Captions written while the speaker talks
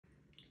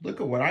Look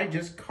at what I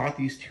just caught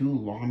these two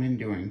lawmen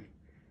doing.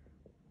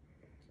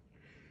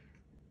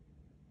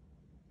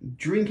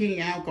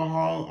 Drinking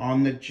alcohol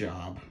on the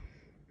job.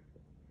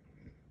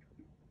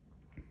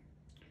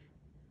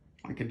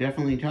 I could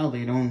definitely tell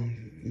they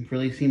don't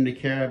really seem to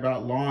care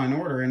about law and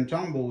order in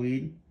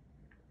Tumbleweed.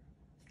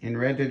 In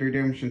Red Dead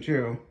Redemption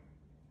 2.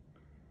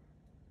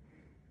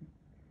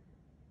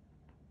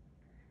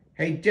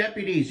 Hey,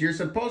 deputies, you're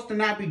supposed to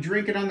not be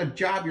drinking on the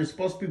job. You're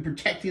supposed to be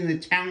protecting the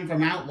town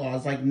from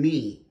outlaws like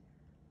me.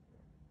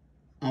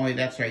 Oh, wait,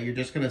 that's right. You're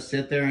just going to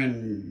sit there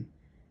and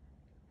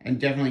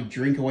definitely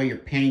drink away your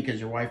pain because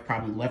your wife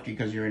probably left you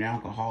because you're an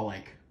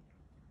alcoholic.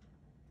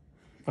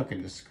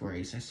 Fucking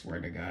disgrace, I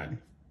swear to God.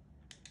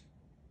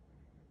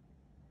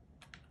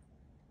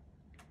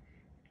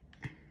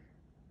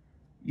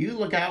 You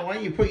look out, why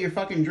don't you put your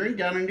fucking drink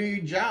down and do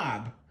your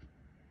job?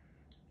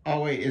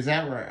 Oh, wait, is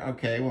that right?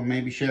 Okay, well,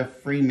 maybe Sheriff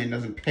Freeman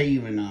doesn't pay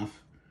you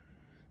enough.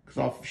 Because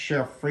all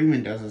Sheriff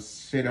Freeman does is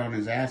sit on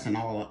his ass and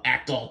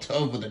act all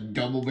tough with a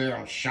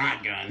double-barrel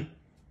shotgun.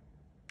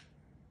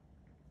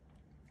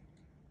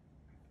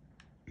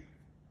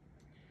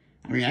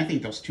 I mean, I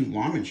think those two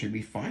lawmen should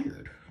be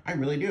fired. I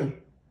really do.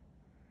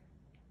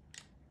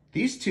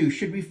 These two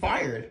should be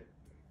fired.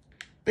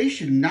 They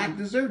should not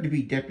deserve to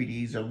be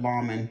deputies or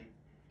lawmen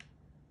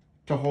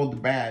to hold the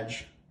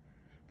badge.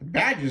 The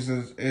badge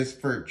is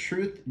for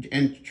truth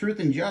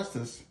and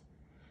justice,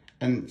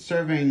 and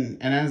serving.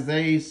 And as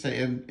they say,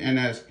 and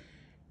as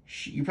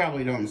you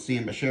probably don't see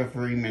him, but Sheriff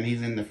Freeman,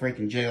 he's in the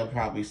freaking jail,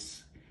 probably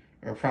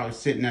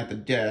sitting at the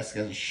desk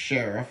as a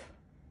sheriff.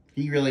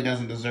 He really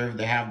doesn't deserve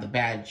to have the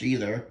badge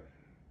either,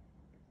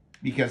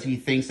 because he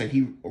thinks that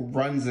he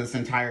runs this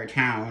entire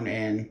town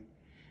and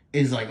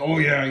is like, oh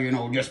yeah, you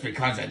know, just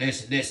because of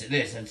this, this, and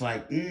this. It's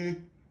like,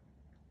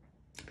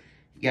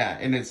 yeah,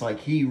 and it's like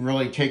he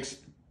really takes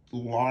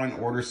law and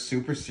order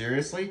super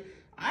seriously.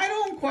 I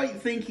don't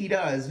quite think he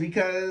does,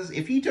 because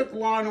if he took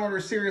law and order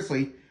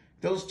seriously,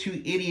 those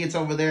two idiots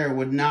over there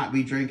would not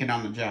be drinking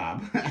on the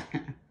job.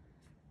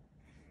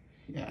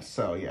 Yeah,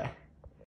 so yeah.